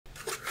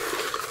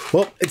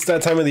Well, it's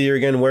that time of the year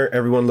again where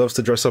everyone loves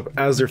to dress up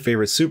as their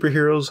favorite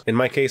superheroes. In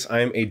my case,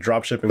 I am a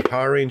dropshipping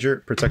Power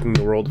Ranger, protecting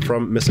the world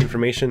from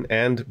misinformation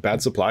and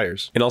bad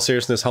suppliers. In all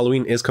seriousness,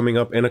 Halloween is coming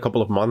up in a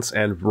couple of months,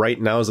 and right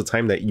now is the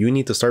time that you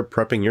need to start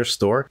prepping your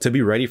store to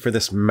be ready for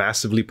this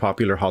massively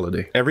popular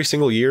holiday. Every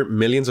single year,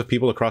 millions of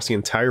people across the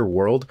entire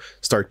world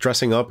start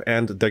dressing up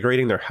and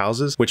decorating their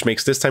houses, which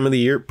makes this time of the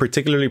year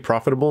particularly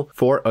profitable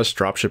for us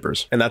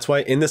dropshippers. And that's why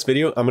in this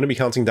video, I'm going to be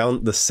counting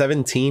down the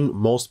 17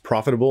 most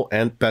profitable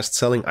and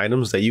best-selling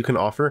items that you can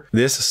offer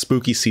this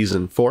spooky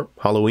season for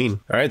Halloween.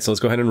 All right, so let's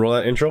go ahead and roll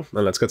that intro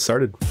and let's get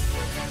started.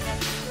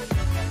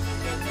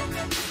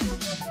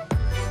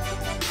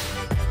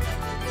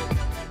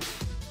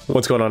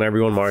 What's going on,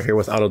 everyone? Mar here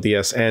with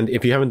AutoDS, and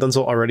if you haven't done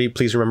so already,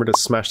 please remember to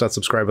smash that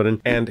subscribe button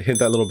and hit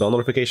that little bell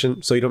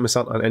notification so you don't miss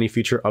out on any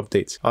future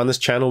updates. On this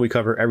channel, we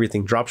cover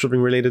everything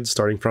dropshipping related,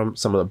 starting from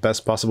some of the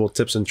best possible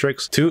tips and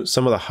tricks to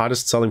some of the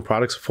hottest selling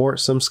products for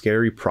some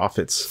scary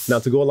profits. Now,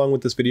 to go along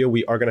with this video,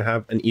 we are going to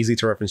have an easy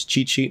to reference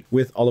cheat sheet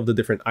with all of the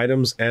different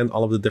items and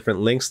all of the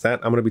different links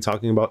that I'm going to be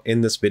talking about in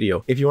this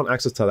video. If you want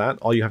access to that,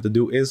 all you have to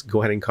do is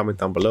go ahead and comment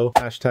down below,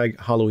 hashtag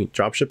Halloween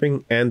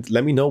dropshipping, and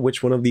let me know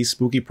which one of these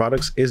spooky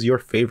products is your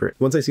favorite.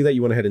 Once I see that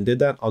you went ahead and did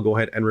that, I'll go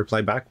ahead and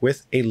reply back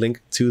with a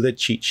link to the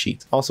cheat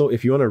sheet. Also,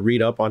 if you want to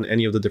read up on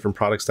any of the different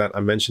products that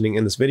I'm mentioning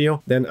in this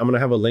video, then I'm going to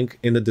have a link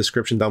in the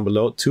description down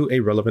below to a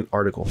relevant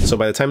article. So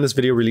by the time this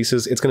video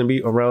releases, it's going to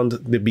be around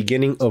the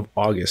beginning of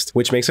August,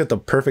 which makes it the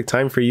perfect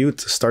time for you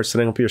to start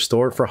setting up your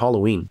store for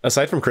Halloween.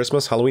 Aside from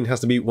Christmas, Halloween has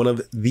to be one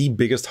of the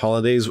biggest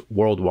holidays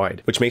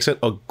worldwide, which makes it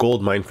a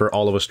gold mine for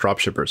all of us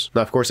dropshippers.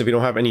 Now, of course, if you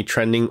don't have any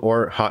trending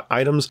or hot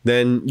items,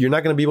 then you're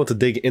not going to be able to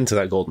dig into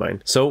that gold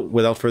mine. So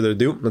without further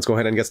ado, let's go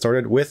ahead and get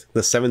started with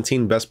the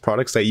 17 best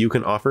products that you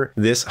can offer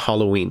this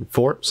Halloween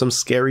for some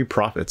scary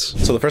profits.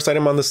 So the first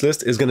item on this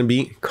list is going to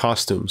be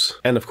costumes.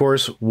 And of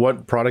course,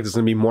 what product is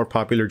going to be more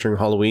popular during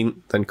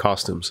Halloween than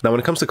costumes? Now,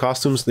 when it comes to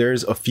costumes,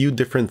 there's a few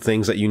different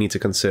things that you need to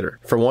consider.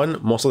 For one,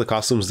 most of the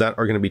costumes that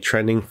are going to be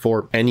trending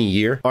for any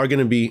year are going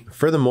to be,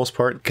 for the most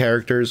part,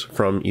 characters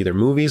from either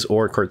movies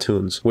or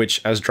cartoons,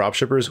 which as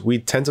dropshippers, we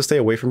tend to stay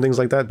away from things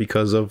like that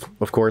because of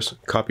course,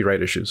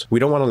 copyright issues. We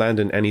don't want to land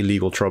in any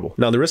legal trouble.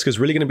 Now, the risk is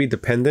really going to be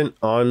dependent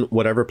on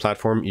whatever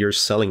platform you're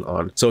selling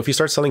on. So if you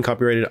start selling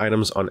copyrighted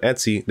items on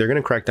Etsy, they're going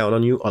to crack down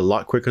on you a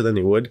lot quicker than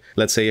they would,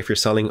 let's say, if you're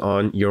selling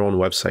on your own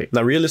website.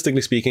 Now,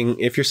 realistically speaking,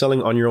 if you're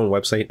selling on your own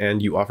website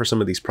and you offer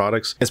some of these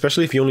products,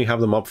 especially if you only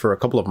have them up for a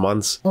couple of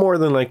months, more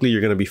than likely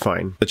you're going to be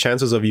fine. The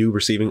chances of you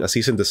receiving a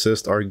cease and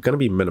desist are going to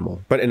be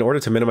minimal. But in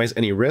order to minimize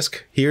any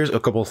risk, here's a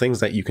couple of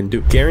things that you can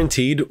do.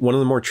 Guaranteed, one of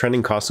the more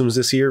trending costumes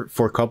this year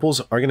for couples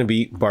are going to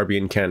be Barbie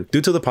and Ken,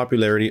 due to the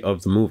popularity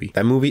of the movie.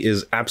 That movie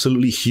is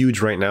absolutely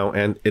huge right now,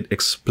 and it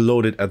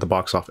exploded at the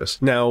box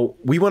office. Now,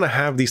 we want to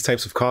have these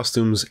types of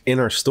costumes in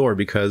our store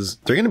because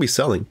they're going to be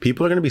selling.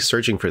 People are going to be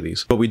searching for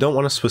these, but we don't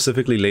want to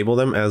specifically label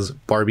them as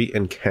Barbie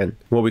and Ken.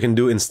 What we can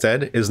do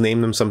instead is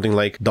name them something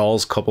like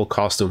Dolls Couple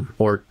Costume,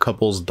 or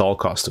Couples Doll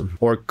Costume,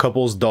 or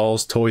Couples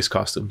Dolls Toys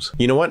Costumes.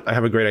 You know what? I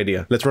have a great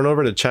idea. Let's run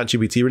over to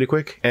ChatGPT really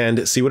quick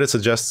and see what it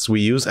suggests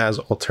we use as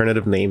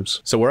alternative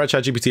names. So we're at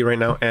ChatGPT right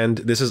now, and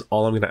this is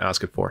all I'm going to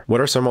ask it for.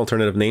 What are some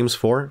alternative names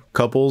for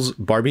couples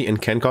Barbie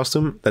and Ken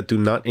costume that do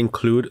not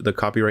include the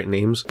copyright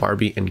names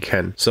Barbie and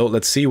Ken? So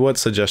let's see what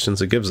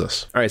suggestions it gives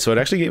us. All right, so it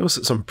actually gave us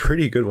some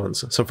pretty good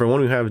ones. So for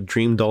one, we have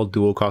Dream Doll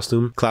Duo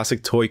Costume,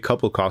 Classic Toy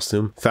Couple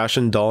Costume,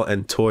 Fashion Doll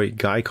and Toy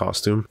Guy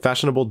Costume,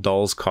 Fashionable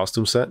Dolls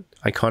Costume Set,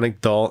 Iconic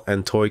Doll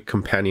and Toy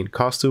Companion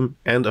Costume,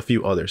 and a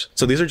few others.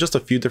 So these are just a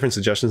few different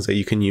suggestions that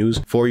you can use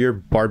for your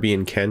Barbie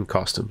and Ken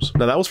costumes.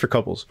 Now, that was for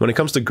couples. When it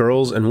comes to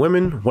girls and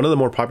women, one of the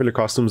more popular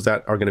costumes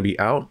that are going to be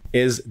out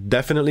is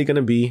definitely going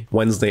to be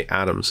Wednesday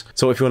Addams.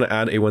 So if you want to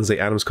add a Wednesday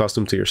Addams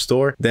costume to your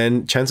store,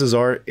 then chances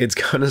are it's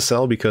going to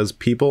sell because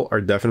people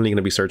are definitely going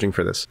to be searching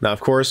for this. Now, of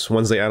course,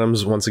 Wednesday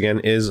Addams, once again,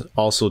 is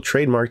also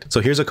trademarked.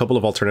 So here's a couple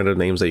of alternative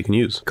names that you can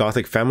use.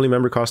 Gothic Family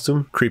Member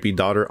Costume, Creepy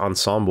Daughter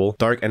Ensemble,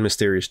 Dark and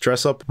Mysterious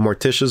Dress Up,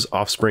 Morticia's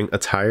Offspring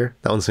Attire.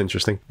 That one's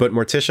interesting. But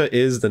Morticia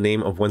is the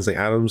name of Wednesday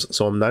Addams,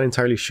 so I'm not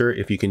entirely sure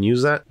if you can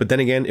use that. But then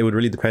again, it would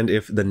really depend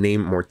if the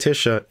name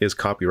Morticia is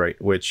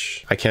copyright,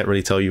 which I can't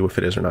really tell you if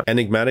it is or not.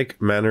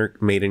 Enigmatic Manor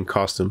Maiden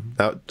Costume.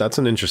 That's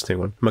an interesting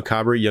one.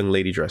 Macabre Young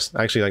Lady Dress.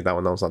 I actually like that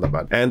one. That was not that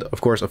bad. And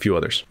of course, a few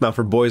others. Now,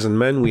 for boys and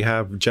men, we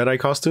have Jedi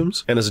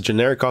costumes. And as a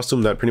generic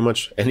costume that pretty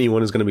much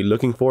anyone is going to be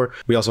looking for,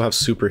 we also have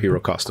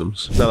superhero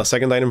costumes. Now, the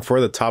second item for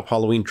the top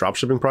Halloween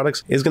dropshipping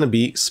products is going to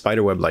be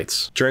spiderweb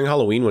lights. During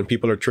Halloween, when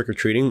people are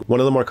trick-or-treating, one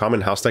of the more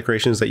common house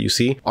decorations that you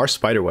see are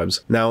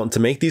spiderwebs. Now, to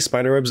make these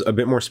spiderwebs a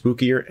bit more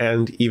spookier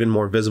and even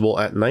more visible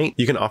at night,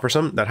 you can offer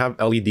some that have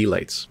LED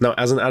lights. Now,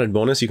 as an added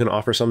bonus, you can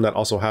offer some that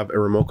also have a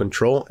remote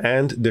control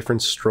and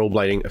different strobe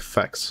lighting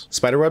effects.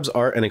 Spiderwebs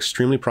are an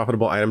extremely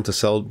profitable item to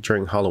sell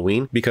during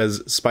Halloween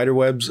because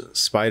spiderwebs,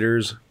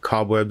 spiders,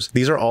 cobwebs,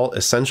 these are all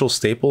essential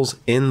staples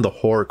in the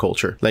horror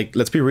culture. Like,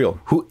 let's be real,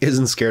 who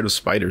isn't scared of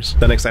spiders?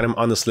 The next item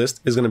on this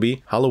list is going to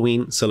be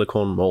Halloween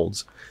silicone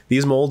molds.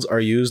 These molds are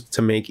used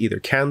to make either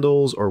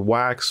candles or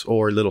wax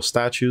or little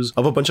statues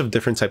of a bunch of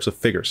different types of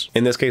figures.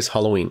 In this case,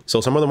 Halloween. So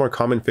some of the more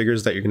common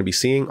figures that you're going to be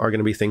seeing are going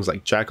to be things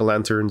like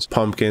jack-o'-lanterns,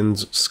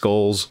 pumpkins,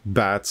 skulls,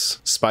 bats,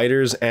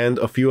 spiders, and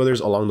a few others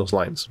along those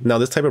lines. Now,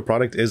 this type of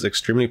product is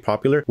extremely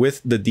popular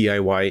with the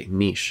DIY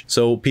niche.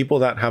 So people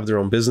that have their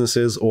own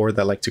businesses or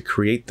that like to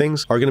create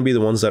things are going to be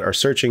the ones that are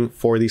searching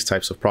for these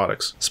types of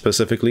products,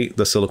 specifically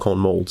the silicone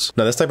molds.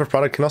 Now, this type of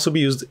product can also be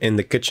used in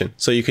the kitchen.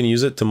 So you can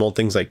use it to mold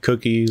things like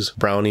cookies,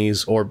 brownies,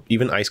 or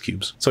even ice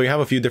cubes. So you have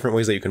a few different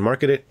ways that you can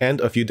market it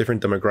and a few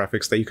different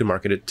demographics that you can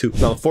market it to.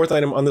 Now, the fourth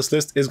item on this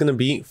list is going to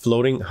be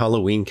floating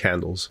Halloween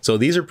candles. So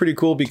these are pretty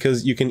cool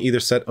because you can either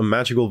set a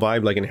magical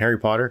vibe like in Harry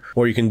Potter,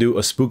 or you can do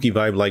a spooky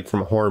vibe like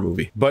from a horror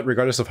movie. But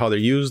regardless of how they're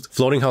used,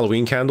 floating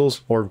Halloween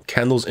candles, or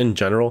candles in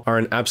general, are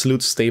an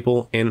absolute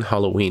staple in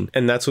Halloween.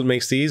 And that's what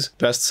makes these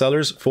best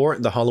sellers for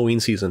the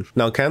Halloween season.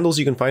 Now, candles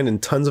you can find in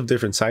tons of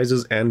different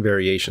sizes and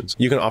variations.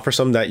 You can offer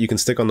some that you can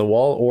stick on the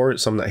wall, or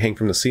some that hang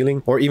from the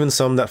ceiling, or even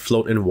some that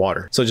float in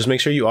water. So just make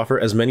sure you offer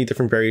as many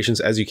different variations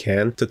as you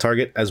can to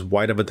target as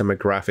wide of a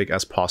demographic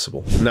as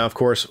possible. Now, of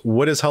course,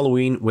 what is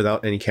Halloween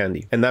without any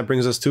candy? And that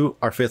brings us to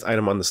our fifth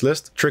item on this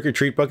list: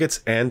 trick-or-treat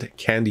buckets and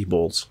candy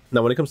bowls.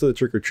 Now, when it comes to the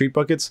trick-or-treat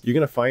buckets, you're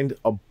going to find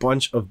a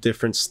bunch of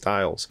different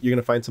styles. You're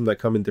going to find some that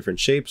come in different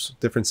shapes,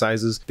 different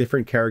sizes,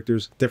 different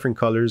characters, different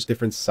colors,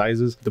 different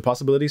sizes. The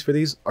possibilities for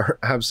these are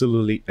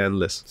absolutely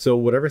endless. So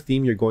whatever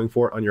theme you're going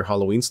for on your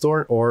Halloween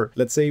store, or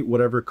let's say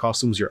whatever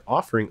costumes you're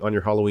offering on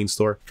your Halloween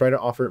store, try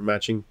to offer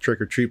matching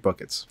trick-or-treat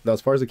buckets. Now,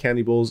 as far as the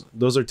candy bowls,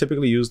 those are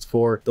typically used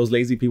for those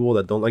lazy people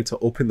that don't like to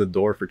open the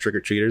door for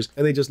trick-or-treaters,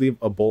 and they just leave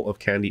a bowl of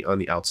candy on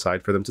the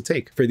outside for them to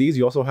take. For these,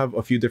 you also have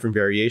a few different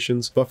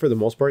variations, but for the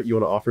most part, you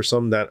want to offer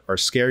some that are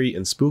scary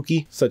and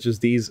spooky, such as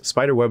these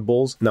spiderweb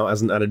bowls. Now,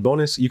 as an added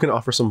bonus, you can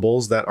offer some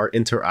bowls that are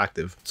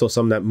interactive, so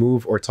some that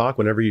move or talk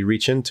whenever you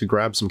reach in to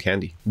grab some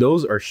candy.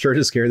 Those are sure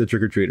to scare the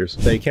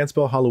trick-or-treaters. Now, you can't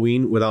spell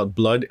Halloween without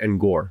blood and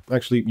gore.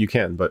 Actually, you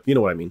can, but you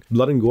know what I mean.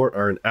 Blood and gore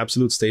are an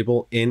absolute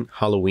staple in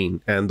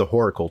Halloween and the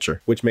horror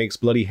culture, which makes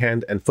bloody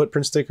hand and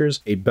footprint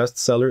stickers a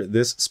bestseller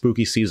this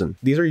spooky season.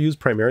 These are used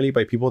primarily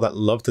by people that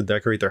love to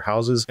decorate their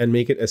houses and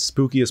make it as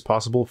spooky as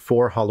possible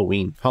for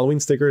Halloween. Halloween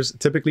stickers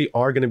typically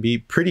are going to be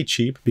pretty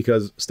cheap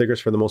because stickers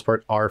for the most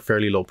part are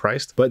fairly low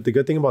priced, but the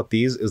good thing about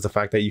these is the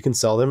fact that you can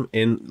sell them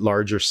in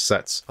larger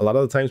sets. A lot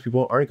of the times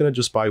people aren't going to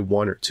just buy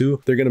one or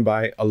two, they're going to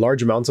buy a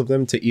large amount of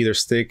them to either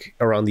stick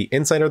around the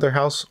inside of their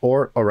house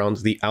or around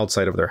the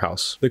outside of their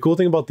house. The cool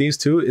thing about these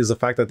too is the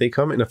fact that they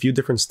come in a few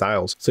different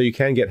styles. So you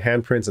can get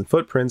handprints and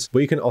footprints, but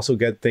you can also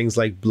get things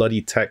like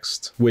bloody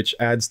text, which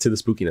adds to the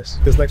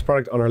spookiness. This next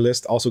product on our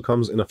list also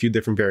comes in a few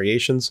different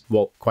variations,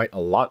 well, quite a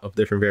lot of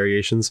different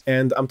variations,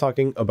 and I'm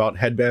talking about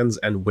headbands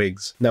and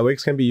wigs. Now,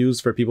 wigs can be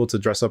used for people to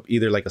dress up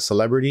either like a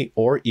celebrity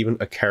or even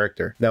a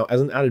character. Now,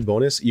 as an added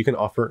bonus, you can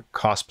offer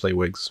cosplay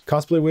wigs.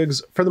 Cosplay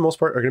wigs, for the most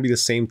part, are going to be the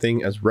same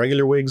thing as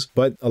regular wigs,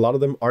 but a lot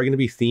of them are going to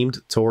be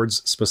themed towards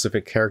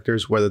specific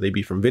characters, whether they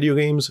be from video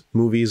games,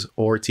 movies,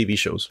 or TV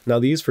shows. Now,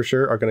 these for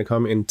sure are going to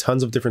come in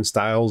tons of different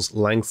styles,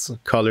 lengths,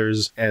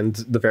 colors, and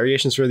the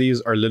variations for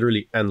these are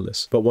literally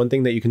endless. But one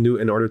thing that you can do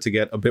in order to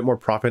get a bit more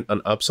profit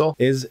on upsell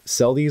is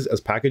sell these as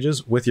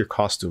packages with your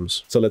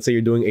costumes. So let's say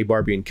you're doing a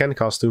Barbie and Ken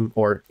costume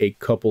or a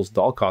couple's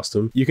doll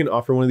costume, you can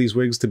offer one of these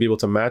wigs to be able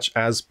to match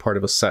as part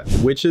of a set.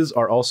 Witches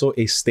are also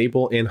a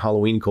staple in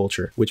Halloween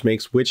culture, which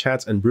makes witch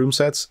hats and broom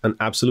sets an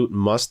absolute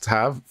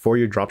must-have for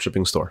your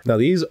dropshipping store. Now,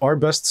 these are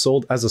best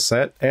sold as a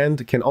set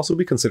and can also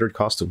be considered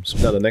costumes.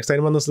 Now, the next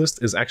item on this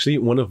list is actually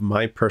one of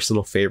my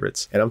personal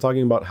favorites, and I'm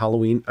talking about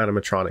Halloween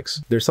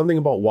animatronics. There's something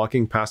about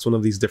walking past one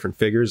of these different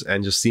figures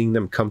and just seeing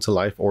them come to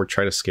life or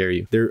try to scare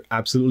you. They're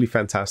absolutely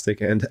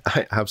fantastic and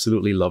I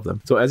absolutely love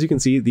them. So as you can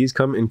see, these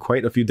come in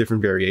quite a few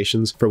different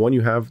variations. For one,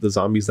 you have the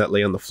zombies that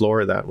lay on the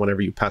floor that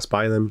whenever you pass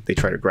by them, they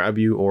try to grab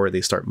you or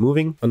they start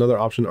moving. Another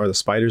option are the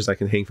spiders that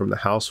can hang from the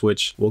house,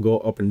 which will go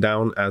up and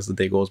down as the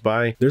day goes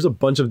by. There's a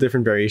bunch of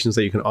different variations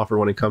that you can offer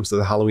when it comes to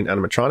the Halloween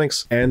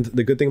animatronics. And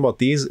the good thing about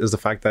these is the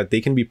fact that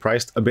they can be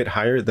priced a bit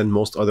higher than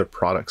most other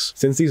products.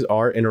 Since these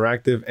are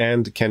interactive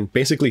and can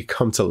basically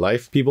come to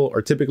life, people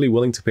are typically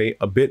willing to pay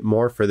a bit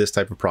more for this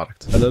type of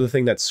product. Another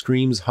thing that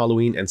screams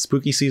Halloween and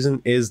spooky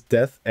season is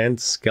death and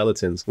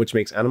skeletons, which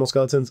makes animal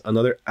skeletons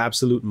another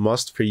absolute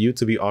must for you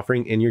to be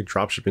offering in your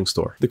dropshipping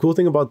store. The cool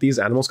thing about these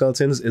animal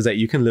skeletons is that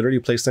you can literally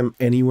place them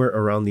anywhere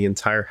around the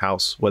entire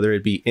house, whether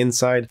it be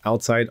inside,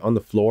 outside, on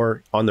the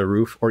floor, on the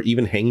roof, or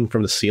even hanging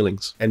from the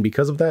ceilings. And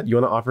because of that, you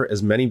want to offer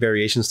as many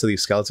variations to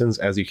these skeletons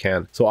as you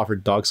can. So offer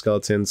dog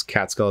skeletons,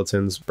 cat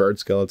skeletons, bird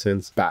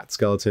skeletons, bat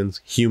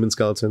skeletons, human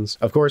skeletons.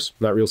 Of course,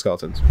 not real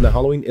skeletons. Now,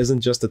 Halloween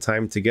isn't just the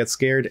time to get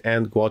scared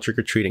and go out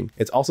trick-or-treating.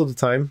 It's also the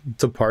time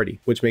to party,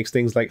 which makes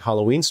things like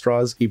Halloween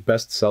straws a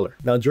bestseller.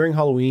 Now, during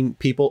Halloween,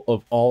 people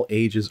of all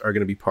ages are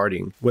going to be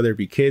partying, whether it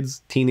be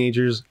kids,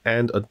 teenagers,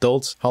 and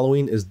adults.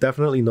 Halloween is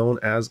definitely known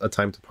as a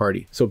time to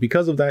party. So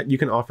because of that, you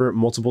can offer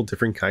multiple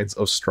different kinds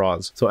of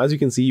straws. So as you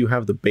can see, you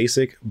have the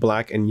basic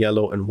black and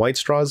yellow and white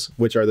straws,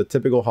 which are the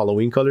typical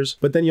Halloween colors,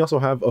 but then you also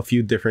have a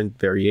few different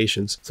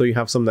variations. So you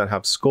have some that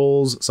have skulls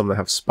skulls, some that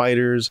have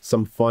spiders,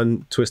 some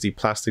fun twisty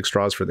plastic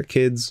straws for the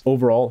kids.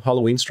 Overall,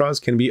 Halloween straws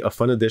can be a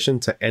fun addition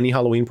to any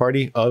Halloween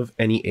party of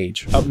any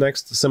age. Up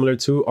next, similar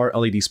to our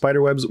LED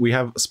spiderwebs, we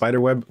have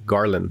spiderweb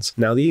garlands.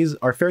 Now these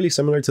are fairly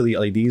similar to the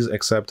LEDs,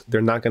 except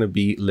they're not going to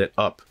be lit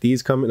up.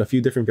 These come in a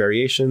few different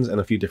variations and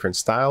a few different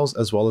styles,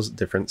 as well as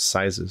different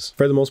sizes.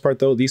 For the most part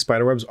though, these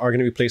spiderwebs are going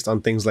to be placed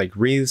on things like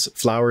wreaths,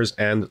 flowers,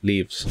 and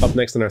leaves. Up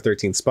next in our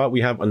 13th spot,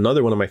 we have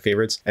another one of my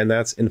favorites, and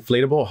that's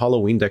inflatable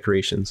Halloween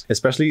decorations,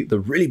 especially the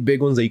really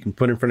big ones that you can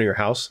put in front of your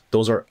house.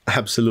 Those are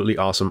absolutely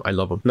awesome. I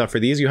love them. Now for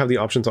these, you have the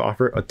option to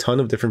offer a ton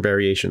of different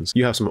variations.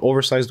 You have some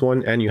oversized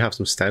one and you have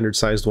some standard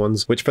sized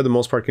ones, which for the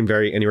most part can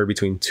vary anywhere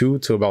between 2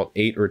 to about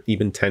 8 or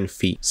even 10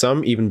 feet.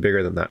 Some even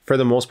bigger than that. For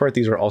the most part,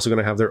 these are also going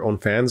to have their own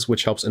fans,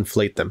 which helps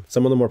inflate them.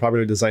 Some of the more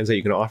popular designs that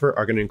you can offer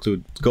are going to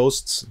include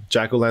ghosts,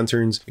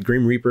 jack-o'-lanterns,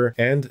 grim reaper,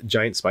 and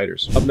giant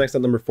spiders. Up next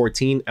at number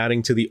 14,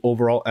 adding to the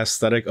overall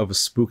aesthetic of a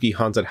spooky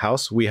haunted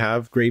house, we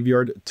have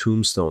graveyard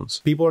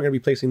tombstones. People are going to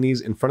be placing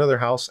these in front of their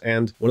house,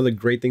 and one of the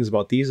great things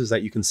about these is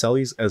that you can sell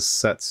these as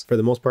sets. For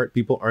the most part,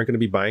 people aren't going to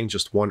be buying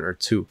just 1 or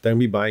 2. They're going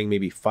to be buying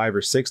maybe 5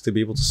 or 6 to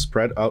be able to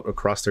spread out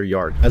across their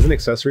yard. As an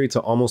accessory to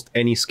almost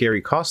any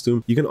scary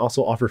costume, you can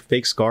also offer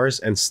fake scars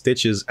and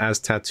stitches as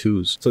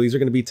tattoos. So these are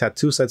going to be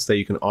tattoo sets that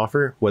you can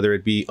offer, whether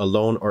it be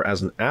alone or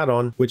as an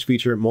add-on, which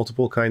feature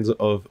multiple kinds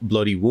of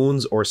bloody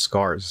wounds or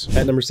scars.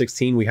 At number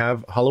 16, we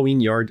have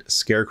Halloween yard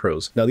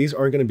scarecrows. Now these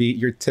aren't going to be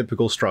your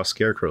typical straw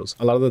scarecrows.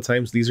 A lot of the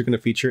times these are going to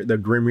feature the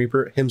Grim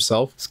Reaper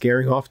himself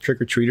scaring off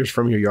trick-or-treaters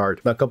from your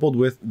yard. Now coupled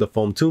with the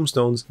foam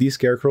tombstones, these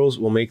scarecrows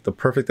will make the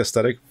perfect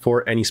aesthetic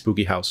for any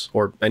spooky house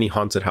or any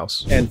haunted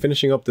house. And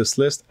finishing up this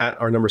list at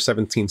our number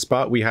 17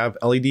 spot, we have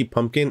LED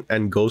pumpkin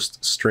and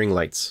ghost string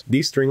lights.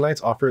 These string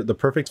lights offer the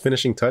perfect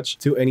finishing touch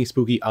to any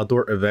spooky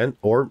outdoor event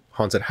or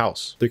haunted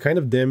house. They're kind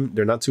of dim,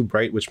 they're not too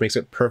bright, which makes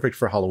it perfect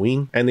for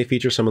Halloween, and they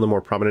feature some of the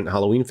more prominent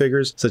Halloween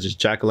figures such as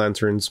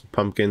jack-o'-lanterns,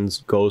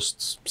 pumpkins,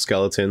 ghosts,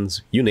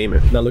 skeletons, you name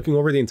it. Now looking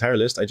over the entire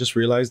list, I just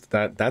realized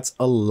that that's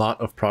a lot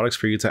of products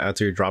for you to add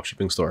to your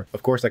dropshipping store.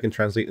 Of course, that can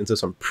translate into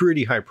some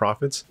pretty high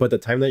profits, but the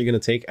time that you're going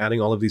to take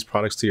adding all of these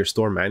products to your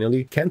store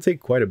manually can take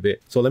quite a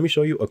bit. So let me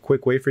show you a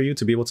quick way for you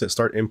to be able to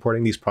start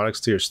importing these products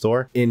to your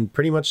store in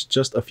pretty much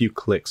just a few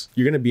clicks.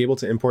 You're going to be able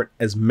to import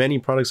as many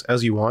products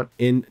as you want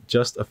in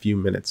just a few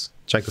minutes.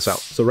 Check this out.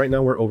 So right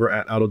now we're over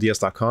at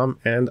autods.com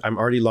and I'm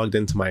already logged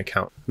into my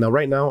account. Now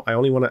right now I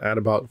only want to add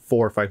about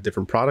 4 or 5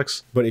 different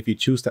products, but if you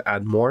choose to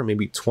add more,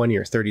 maybe 20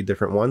 or 30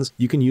 different ones,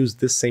 you can use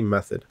this same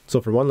method. So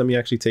for one, let me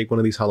actually take one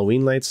of these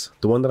Halloween lights.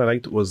 The one that I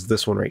liked was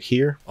this one right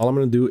here. All I'm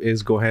going to do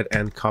is go ahead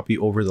and copy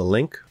over the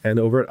link, and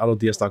over at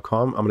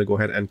autods.com I'm going to go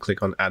ahead and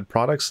click on add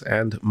products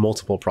and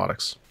multiple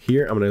products.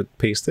 Here, I'm going to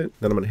paste it,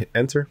 then I'm going to hit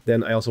enter.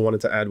 Then I also wanted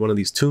to add one of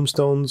these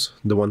tombstones.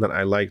 The one that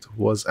I liked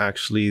was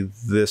actually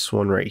this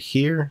one right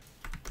here.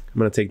 I'm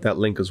going to take that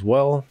link as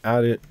well,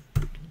 add it.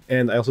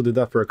 And I also did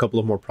that for a couple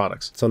of more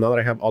products. So now that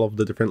I have all of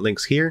the different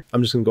links here,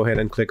 I'm just gonna go ahead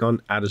and click on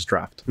add as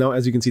draft. Now,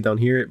 as you can see down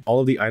here, all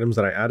of the items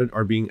that I added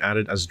are being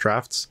added as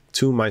drafts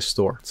to my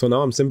store. So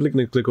now I'm simply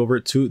going to click over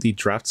to the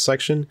draft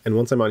section. And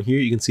once I'm on here,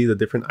 you can see the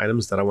different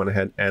items that I went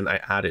ahead and I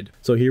added.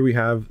 So here we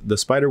have the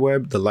spider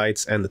web, the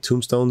lights, and the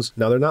tombstones.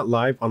 Now they're not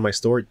live on my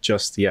store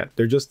just yet.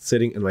 They're just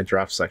sitting in my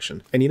draft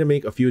section. I need to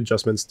make a few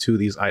adjustments to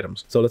these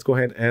items. So let's go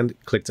ahead and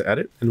click to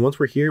edit. And once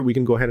we're here, we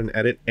can go ahead and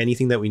edit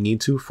anything that we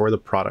need to for the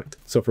product.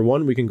 So for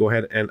one, we can go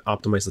ahead and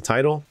optimize the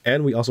title.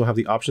 And we also have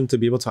the option to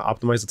be able to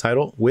optimize the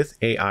title with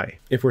AI.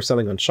 If we're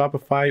selling on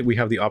Shopify, we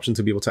have the option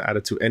to be able to add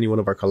it to any one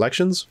of our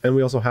collections. And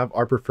we also have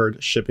our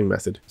preferred shipping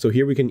method. So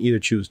here we can either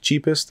choose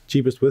cheapest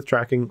with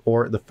tracking,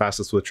 or the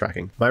fastest with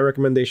tracking. My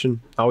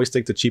recommendation, always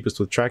stick to cheapest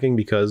with tracking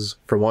because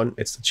for one,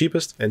 it's the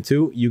cheapest, and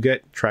two, you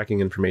get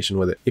tracking information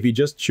with it. If you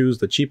just choose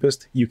the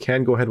cheapest, you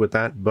can go ahead with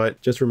that, but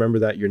just remember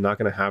that you're not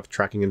going to have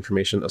tracking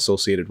information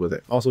associated with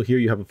it. Also here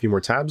you have a few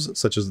more tabs,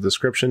 such as the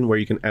description where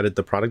you can edit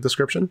the product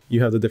description.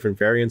 You have the different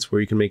variants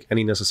where you can make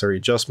any necessary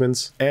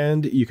adjustments,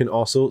 and you can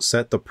also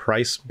set the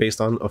price based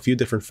on a few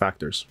different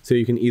factors. So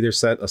you can either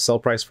set a sell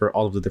price for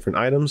all of the different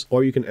items,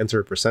 or you can enter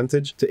a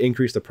percentage to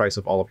increase the price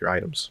of all of your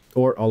items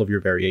or all of your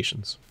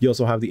variations. You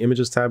also have the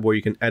images tab where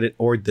you can edit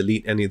or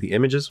delete any of the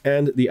images,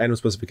 and the item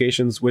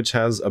specifications, which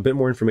has a bit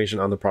more information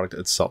on the product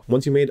itself.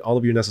 Once you made all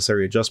of your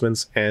necessary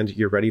adjustments and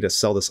you're ready to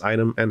sell this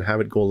item and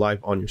have it go live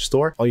on your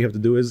store, all you have to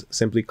do is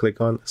simply click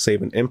on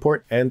save and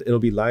import, and it'll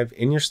be live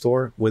in your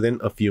store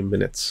within a few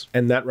minutes.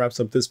 And that wraps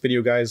up this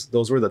video, guys.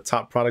 Those were the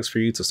top products for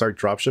you to start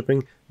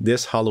dropshipping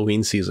this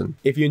Halloween season.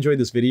 If you enjoyed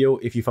this video,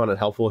 if you found it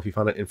helpful, if you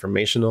found it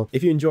informational,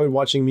 if you enjoyed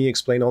watching me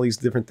explain all these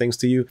different things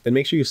to you, then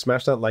make sure you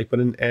smash that like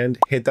button and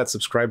hit that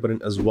subscribe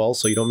button as well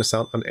so you don't miss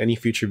out on any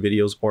future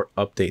videos or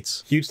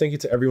updates. Huge thank you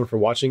to everyone for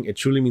watching. It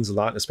truly means a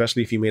lot,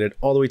 especially if you made it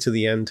all the way to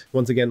the end.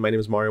 Once again, my name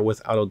is Mario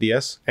with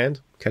AutoDS,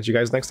 and catch you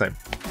guys next time.